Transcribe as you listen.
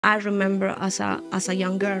I remember as a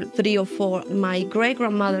young girl, 3 or 4, my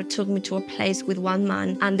great-grandmother took me to a place with one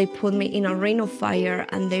man and they put me in a ring of fire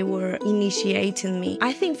and they were initiating me.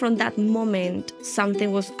 I think from that moment,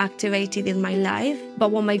 something was activated in my life. But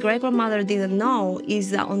what my great-grandmother didn't know is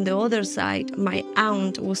that on the other side, my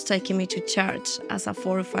aunt was taking me to church as a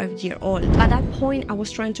 4 or 5-year-old. At that point, I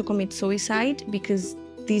was trying to commit suicide because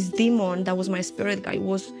this demon that was my spirit guide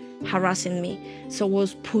was harassing me, so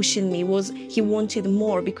was pushing me, he wanted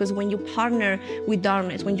more, because when you partner with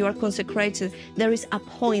darkness, when you are consecrated, there is a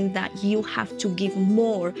point that you have to give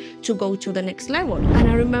more to go to the next level. And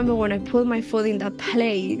I remember when I put my foot in that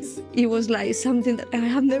place, it was like something that I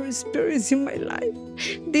have never experienced in my life.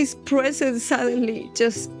 This presence suddenly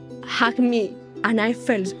just hugged me and I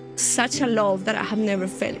felt such a love that I have never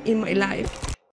felt in my life.